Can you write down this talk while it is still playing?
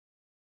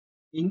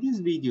In this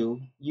video,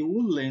 you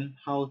will learn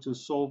how to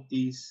solve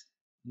this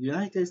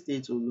United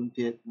States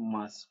Olympiad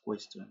math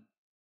question.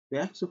 We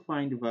have to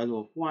find the value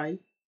of y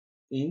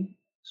in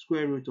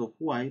square root of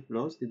y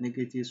plus the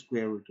negative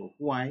square root of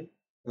y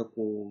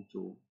equal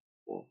to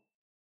 4.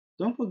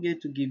 Don't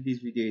forget to give this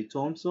video a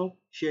thumbs up,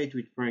 share it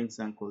with friends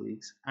and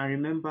colleagues, and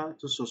remember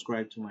to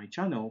subscribe to my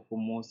channel for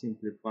more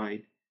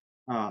simplified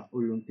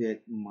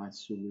Olympiad math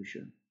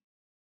solution.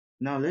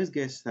 Now let's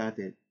get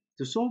started.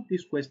 To solve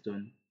this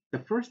question, the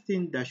first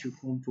thing that should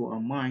come to our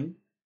mind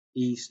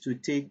is to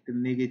take the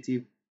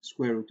negative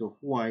square root of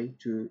y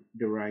to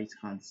the right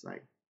hand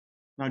side.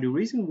 Now the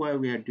reason why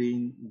we are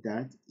doing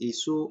that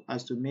is so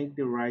as to make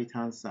the right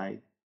hand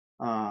side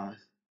the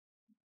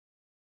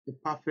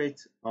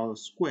perfect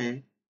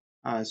square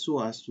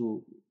so as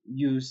to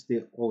use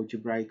the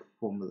algebraic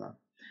formula.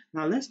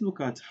 Now let's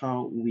look at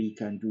how we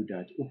can do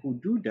that. If we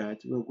do that,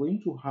 we're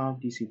going to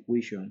have this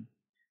equation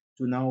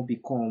to now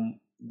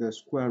become the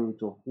square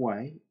root of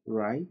y,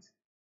 right?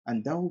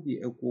 And that will be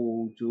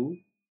equal to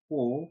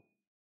 4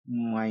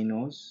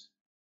 minus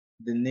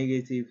the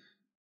negative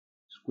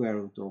square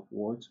root of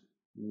what?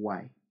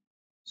 Y.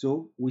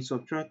 So we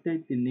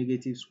subtracted the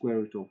negative square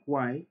root of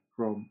y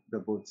from the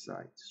both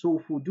sides. So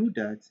if we do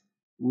that,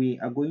 we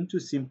are going to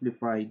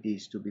simplify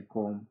this to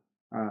become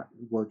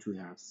what we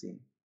have seen.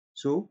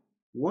 So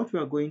what we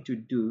are going to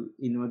do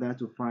in order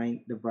to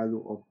find the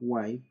value of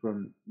y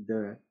from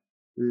the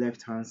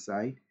left hand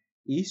side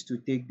is to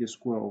take the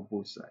square of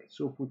both sides.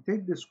 So if we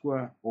take the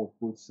square of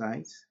both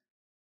sides,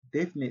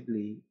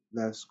 definitely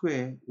the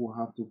square will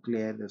have to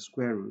clear the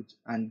square root,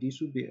 and this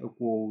will be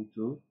equal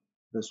to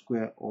the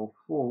square of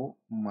 4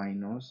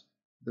 minus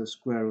the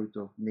square root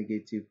of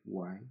negative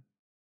y,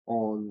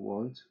 all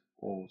what?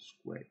 All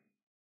squared.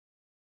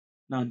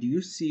 Now, do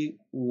you see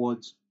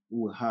what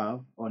we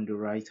have on the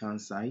right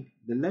hand side?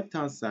 The left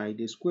hand side,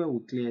 the square will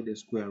clear the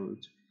square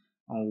root,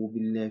 and we'll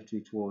be left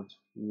with what?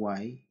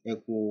 Y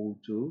equal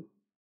to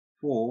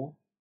 4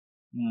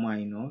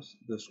 minus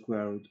the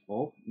square root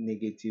of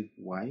negative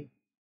y,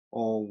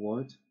 or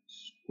what?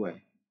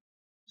 Square.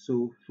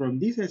 So from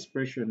this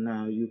expression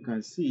now, you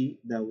can see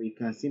that we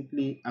can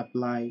simply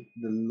apply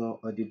the law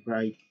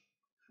algebraic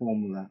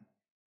formula.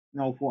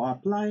 Now, for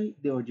apply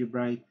the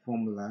algebraic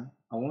formula,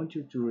 I want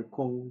you to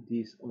recall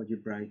this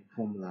algebraic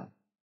formula.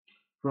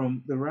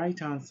 From the right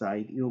hand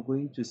side, you're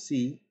going to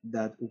see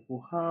that if we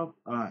have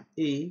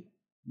a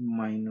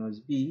minus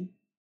b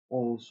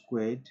all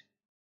squared,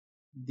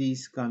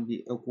 this can be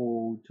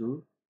equal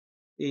to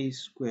a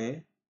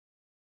square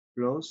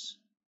plus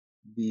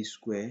b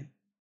square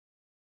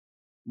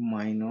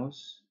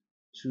minus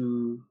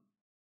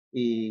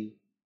 2ab,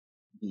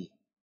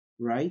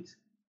 right?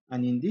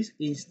 And in this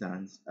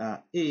instance,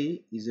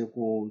 a is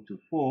equal to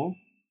 4,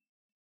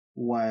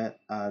 while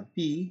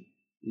b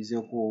is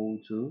equal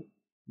to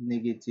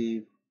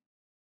negative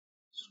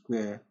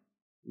square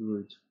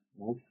root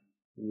of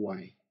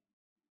y.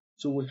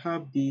 So we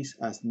have this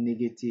as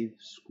negative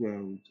square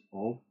root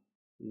of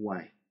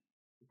y.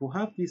 If we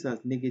have this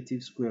as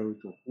negative square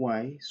root of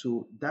y,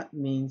 so that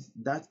means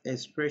that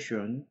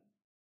expression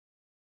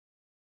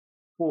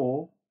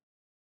 4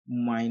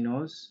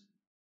 minus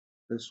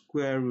the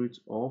square root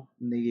of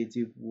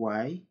negative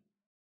y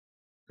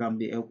can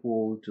be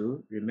equal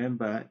to,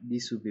 remember,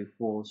 this will be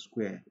 4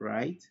 square,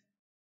 right?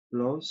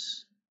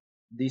 Plus,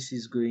 this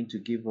is going to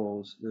give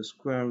us the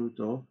square root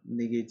of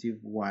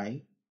negative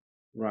y,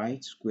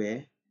 right,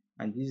 square,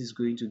 and this is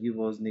going to give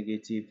us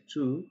negative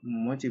 2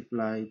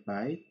 multiplied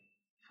by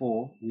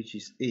 4, which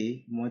is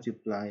a,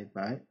 multiplied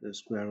by the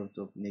square root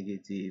of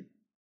negative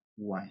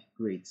y.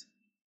 Great.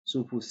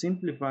 So if we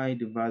simplify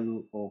the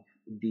value of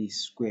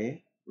this square,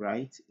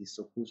 right, is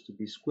supposed to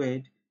be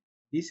squared,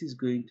 this is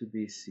going to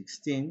be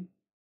 16.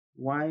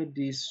 While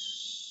this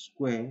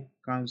square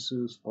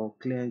cancels or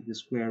clears the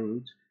square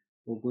root,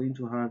 we're going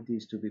to have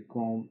this to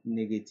become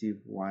negative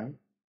y,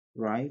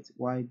 right?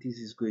 While this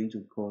is going to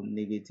become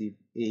negative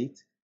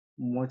 8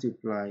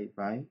 multiplied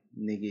by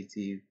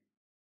negative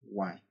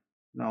y.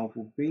 Now, if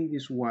we bring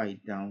this y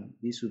down,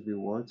 this will be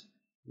what?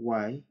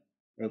 Y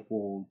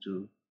equal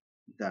to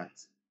that.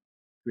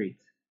 Great.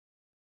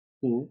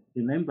 So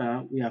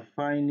remember, we are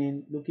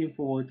looking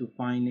forward to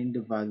finding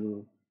the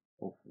value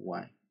of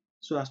y.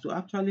 So as to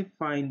actually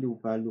find the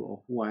value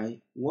of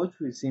y, what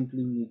we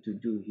simply need to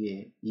do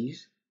here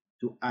is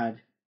to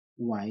add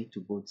y to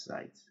both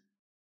sides.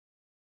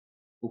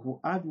 If we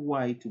add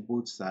y to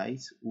both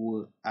sides,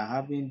 we are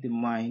having the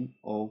mind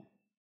of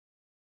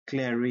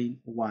clearing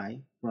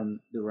y from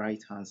the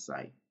right hand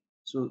side.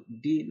 So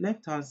the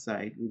left hand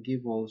side will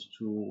give us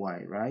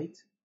 2y, right?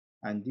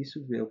 And this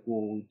will be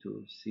equal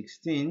to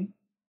 16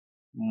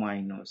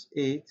 minus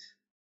 8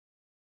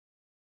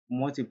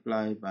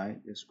 multiplied by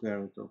the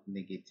square root of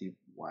negative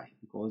y,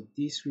 because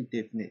this will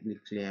definitely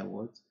clear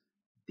what?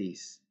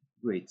 This.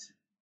 Great.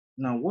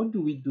 Now what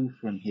do we do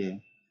from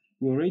here?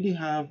 We already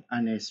have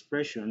an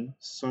expression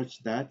such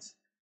as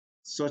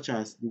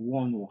the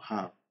one we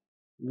have.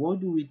 What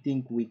do we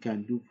think we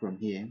can do from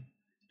here?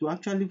 To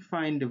actually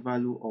find the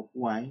value of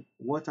y,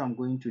 what I'm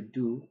going to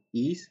do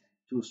is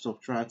to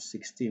subtract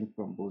 16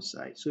 from both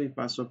sides. So if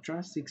I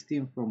subtract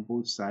 16 from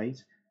both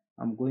sides,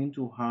 I'm going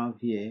to have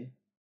here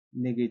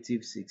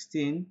negative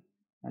 16,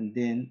 and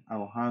then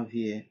I'll have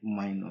here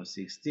minus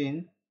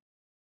 16.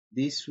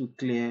 This will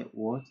clear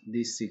what?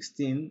 This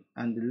 16,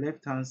 and the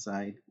left hand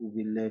side will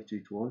be left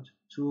with what?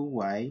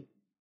 2y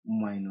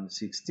minus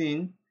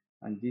 16,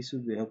 and this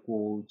will be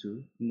equal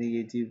to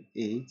negative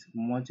 8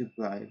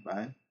 multiplied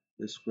by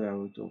the square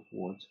root of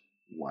what?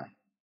 Y.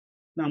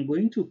 Now I'm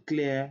going to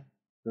clear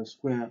the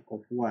square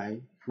of y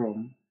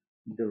from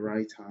the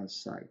right hand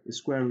side, the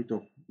square root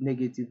of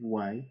negative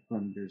y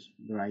from the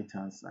right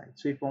hand side.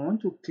 So if I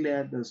want to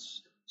clear the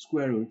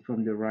square root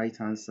from the right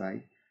hand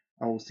side,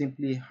 I will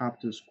simply have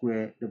to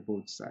square the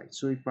both sides.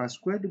 So if I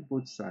square the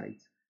both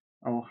sides,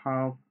 I'll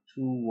have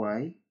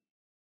 2y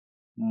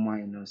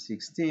minus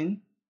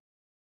 16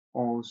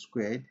 all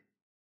squared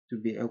to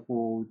be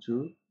equal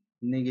to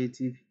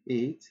negative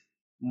 8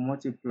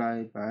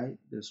 multiplied by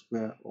the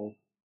square of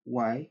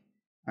y,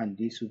 and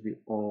this will be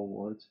all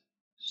what?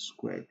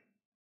 Squared.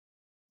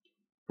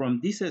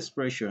 From this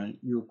expression,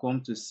 you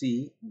come to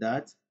see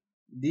that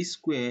this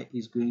square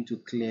is going to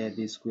clear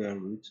the square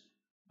root,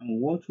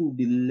 and what will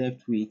be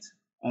left with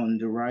on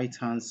the right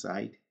hand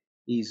side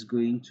is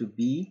going to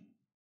be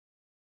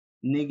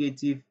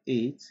negative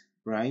 8,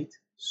 right,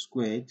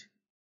 squared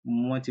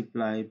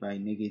multiplied by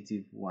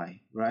negative y,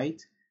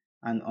 right?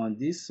 And on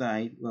this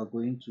side, we're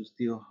going to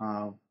still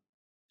have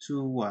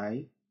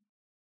 2y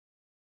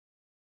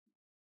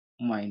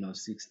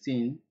minus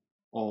 16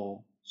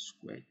 all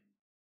squared.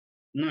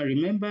 Now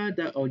remember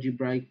that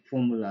algebraic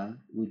formula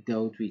we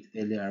dealt with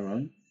earlier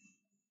on.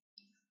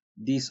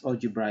 This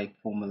algebraic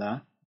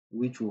formula,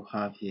 which we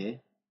have here,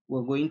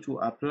 we're going to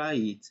apply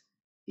it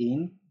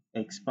in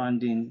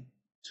expanding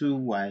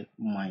 2y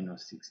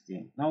minus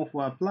 16. Now, if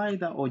we apply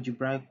the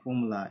algebraic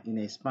formula in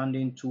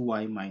expanding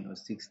 2y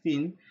minus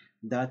 16,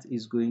 that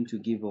is going to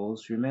give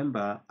us,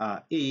 remember,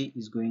 our a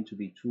is going to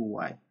be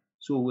 2y.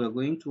 So we're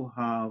going to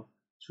have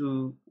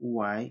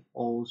 2y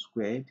all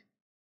squared,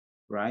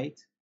 right?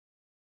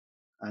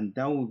 And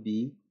that will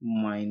be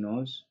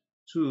minus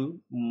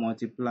 2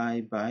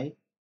 multiplied by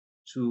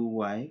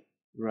 2y,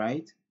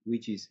 right,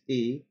 which is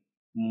a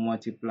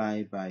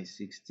multiplied by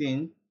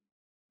 16,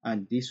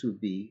 and this will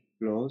be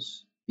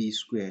plus b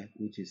squared,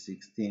 which is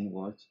 16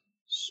 what?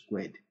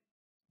 Squared.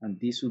 And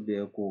this will be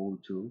equal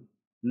to,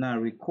 now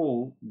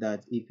recall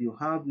that if you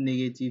have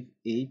negative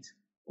 8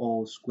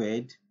 all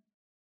squared,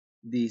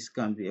 this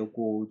can be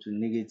equal to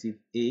negative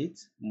 8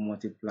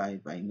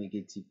 multiplied by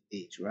negative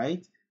 8,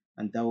 right?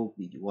 And that will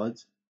be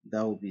what?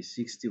 That will be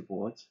 60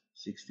 what?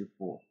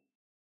 64.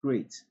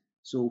 Great.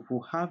 So if we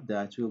have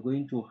that, we're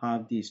going to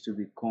have this to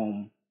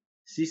become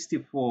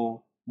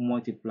 64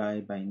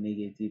 multiplied by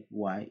negative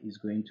y is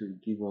going to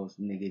give us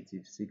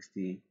negative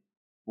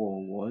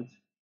 64 what?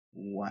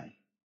 Y.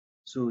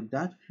 So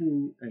that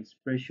full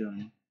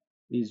expression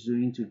is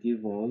going to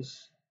give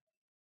us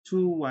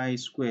 2y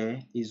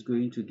squared is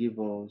going to give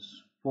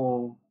us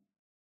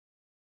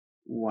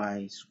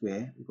 4y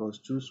squared, because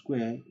 2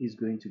 squared is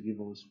going to give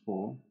us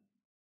 4.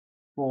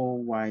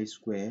 4y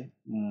squared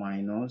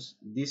minus,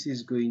 this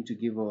is going to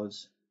give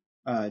us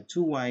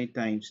 2y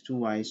times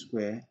 2y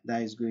squared,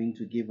 that is going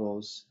to give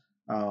us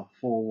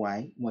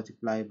 4y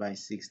multiplied by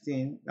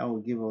 16, that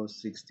will give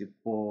us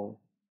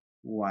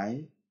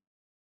 64y,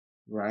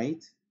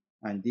 right?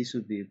 And this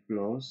will be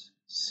plus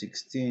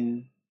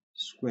 16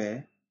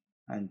 squared,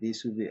 and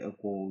this will be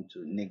equal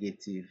to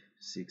negative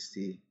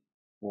 64y.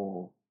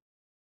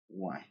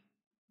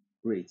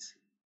 Great.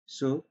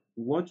 So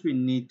what we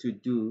need to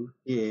do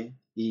here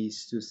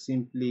is to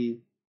simply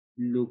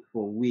look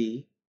for a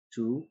way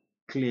to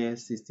clear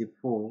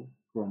 64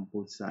 from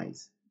both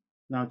sides.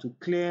 Now to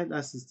clear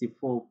that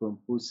 64 from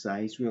both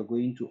sides, we are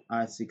going to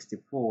add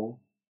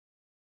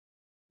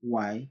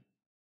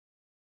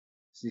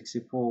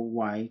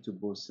 64y to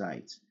both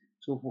sides.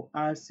 So if we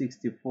add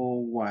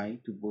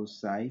 64y to both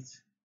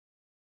sides,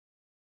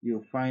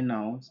 you'll find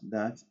out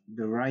that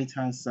the right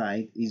hand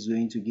side is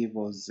going to give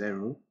us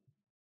 0,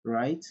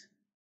 right?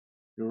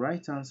 The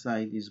right hand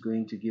side is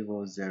going to give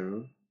us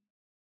 0,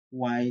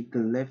 while the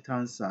left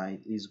hand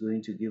side is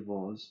going to give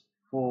us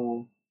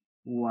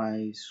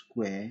 4y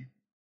squared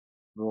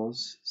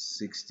plus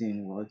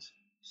 16 what?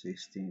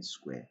 16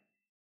 squared.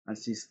 And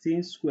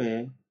 16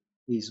 squared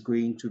is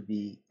going to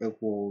be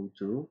equal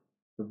to,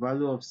 the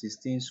value of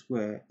 16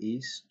 squared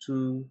is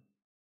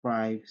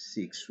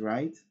 256,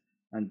 right?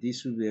 And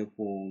this will be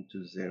equal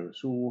to 0.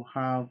 So we'll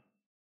have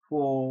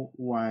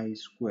 4y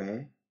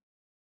squared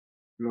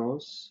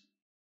plus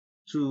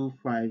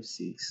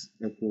 256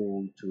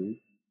 equal to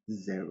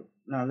 0.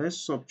 Now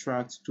let's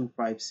subtract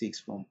 256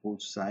 from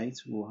both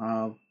sides. We'll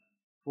have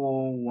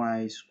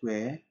 4y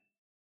squared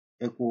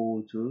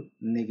equal to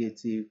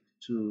negative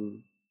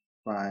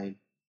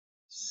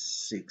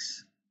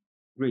 256.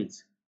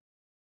 Great.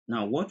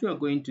 Now what we are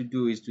going to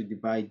do is to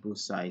divide both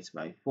sides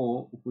by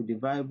 4. If we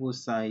divide both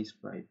sides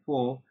by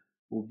 4,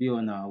 we'll be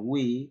on our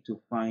way to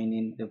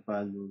finding the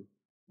value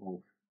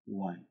of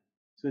y.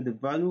 So the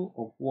value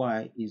of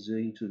y is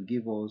going to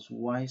give us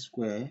y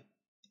squared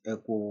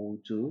equal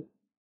to,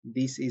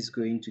 this is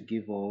going to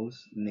give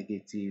us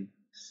negative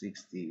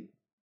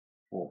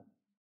 64.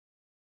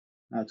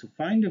 Now to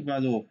find the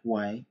value of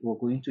y, we're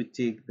going to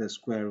take the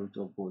square root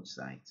of both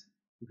sides.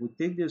 If we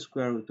take the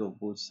square root of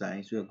both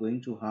sides, we are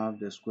going to have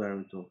the square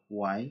root of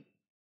y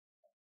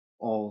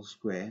all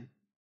square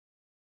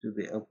to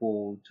be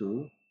equal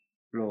to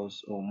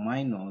plus or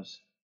minus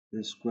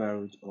the square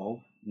root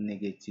of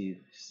negative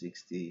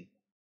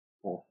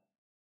 64.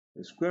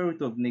 The square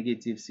root of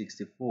negative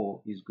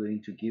 64 is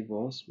going to give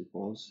us,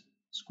 because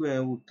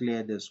square will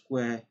clear the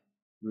square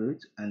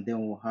root, and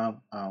then we'll have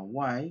our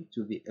y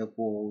to be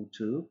equal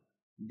to,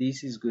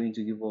 this is going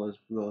to give us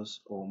plus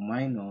or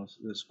minus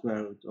the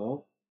square root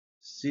of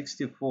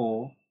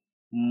 64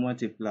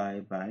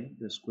 multiplied by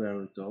the square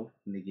root of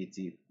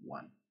negative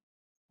 1.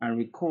 And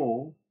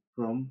recall,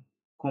 from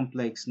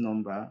complex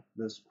number,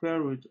 the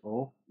square root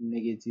of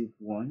negative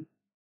 1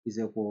 is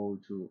equal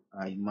to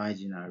our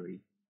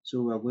imaginary.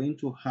 So we are going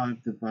to have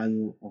the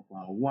value of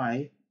our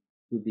y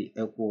to be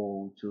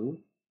equal to,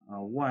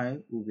 our y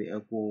will be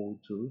equal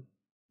to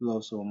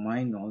plus or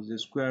minus the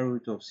square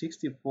root of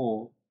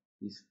 64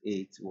 is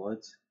 8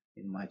 what?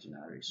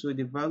 Imaginary. So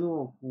the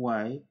value of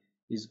y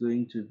is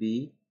going to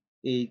be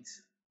 8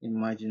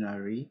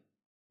 imaginary,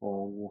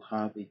 or we'll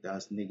have it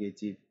as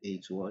negative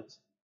 8 what?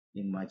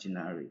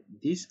 Imaginary.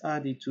 These are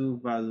the two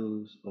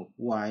values of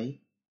y.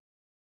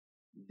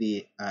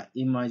 They are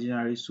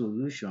imaginary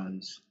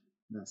solutions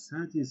that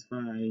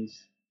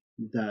satisfies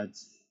that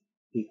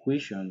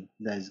equation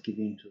that is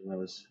given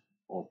to us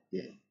up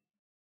there.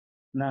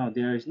 Now,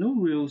 there is no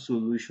real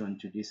solution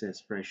to this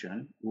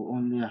expression. We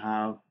only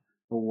have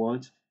a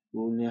what?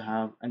 We only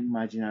have an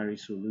imaginary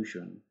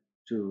solution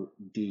to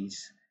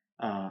this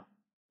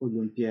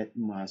Olympiad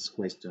math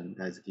question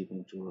that's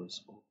given to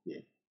us up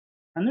there.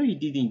 I know you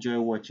did enjoy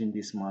watching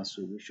this math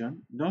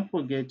solution. Don't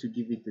forget to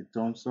give it a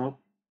thumbs up,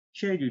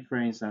 share it with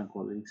friends and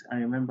colleagues,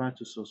 and remember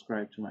to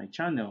subscribe to my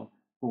channel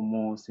for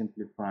more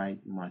simplified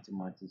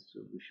mathematics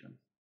solutions.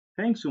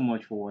 Thanks so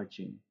much for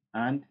watching,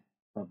 and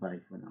bye bye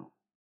for now.